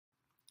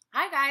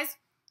Hi guys,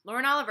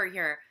 Lauren Oliver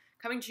here,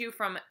 coming to you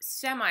from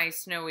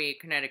semi-snowy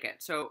Connecticut.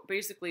 So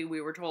basically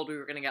we were told we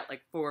were going to get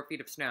like 4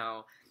 feet of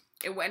snow.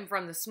 It went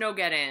from the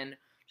snowgeddon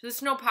to the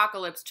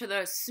snowpocalypse to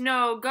the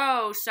snow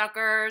go,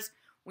 suckers.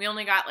 We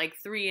only got like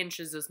 3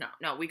 inches of snow.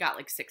 No, we got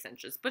like 6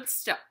 inches, but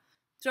still.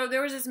 So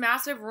there was this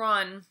massive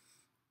run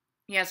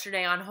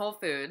yesterday on Whole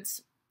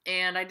Foods,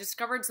 and I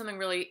discovered something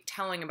really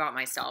telling about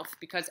myself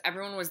because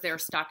everyone was there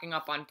stocking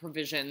up on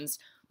provisions,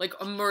 like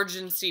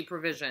emergency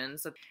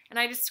provisions. And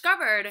I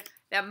discovered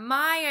that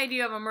my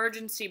idea of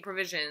emergency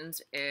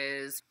provisions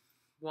is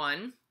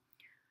 1,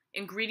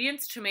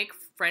 ingredients to make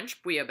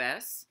French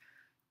bouillabaisse,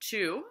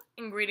 2,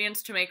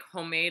 ingredients to make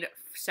homemade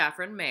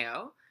saffron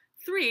mayo,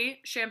 3,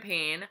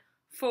 champagne,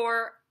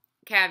 4,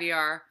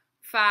 caviar,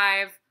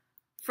 5,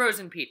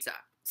 frozen pizza.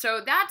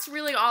 So that's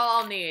really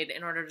all I'll need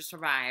in order to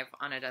survive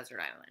on a desert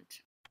island.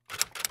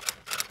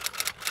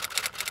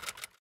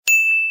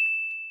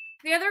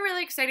 The other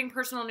really exciting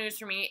personal news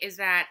for me is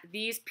that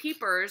these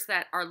peepers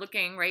that are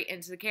looking right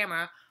into the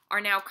camera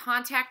are now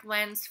contact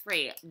lens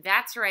free.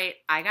 That's right,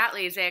 I got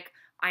LASIK.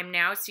 I'm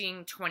now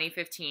seeing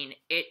 2015.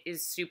 It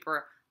is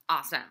super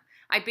awesome.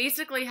 I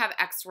basically have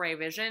X-ray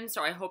vision,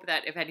 so I hope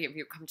that if any of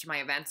you come to my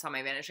events on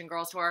my Vanishing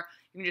Girls tour,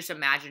 you can just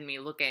imagine me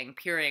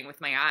peering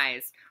with my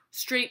eyes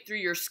straight through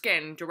your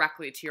skin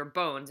directly to your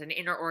bones and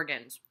inner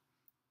organs.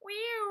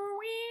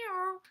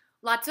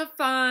 Lots of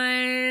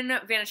fun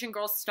Vanishing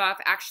Girls stuff.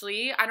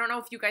 Actually, I don't know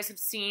if you guys have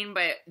seen,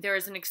 but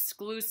there's an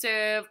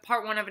exclusive,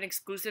 part 1 of an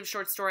exclusive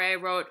short story I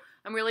wrote.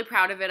 I'm really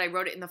proud of it. I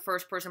wrote it in the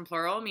first person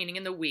plural, meaning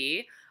in the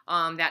we.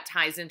 That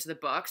ties into the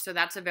book. So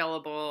that's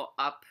available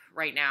up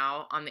right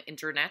now on the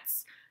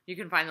internets. You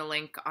can find the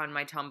link on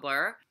my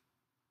Tumblr.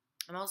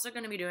 I'm also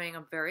going to be doing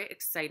a very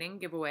exciting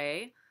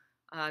giveaway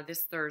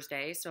this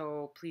Thursday,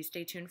 so please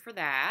stay tuned for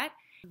that.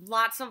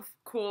 Lots of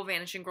cool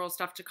Vanishing Girls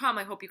stuff to come.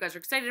 I hope you guys are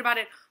excited about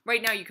it.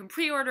 Right now you can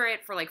pre-order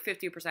it for like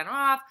 50%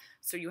 off,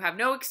 so you have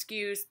no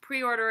excuse.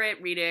 Pre-order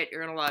it, read it,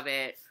 you're gonna love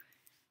it.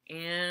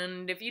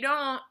 And if you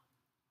don't,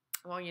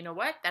 well, you know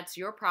what? That's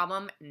your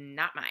problem,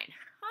 not mine.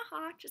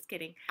 Haha, just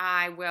kidding.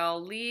 I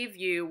will leave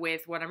you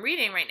with what I'm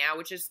reading right now,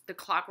 which is The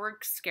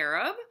Clockwork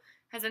Scarab.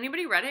 Has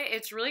anybody read it?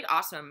 It's really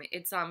awesome.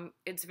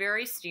 It's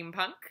very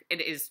steampunk.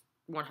 It is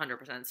 100%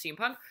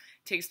 steampunk.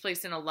 It takes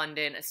place in a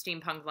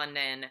steampunk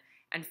London,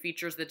 and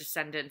features the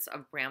descendants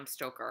of Bram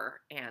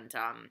Stoker and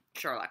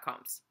Sherlock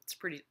Holmes. It's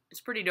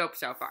pretty dope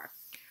so far.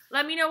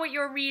 Let me know what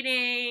you're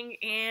reading,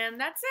 and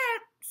that's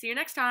it. See you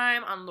next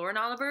time on Lauren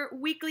Oliver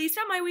Weekly,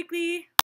 Semi-Weekly.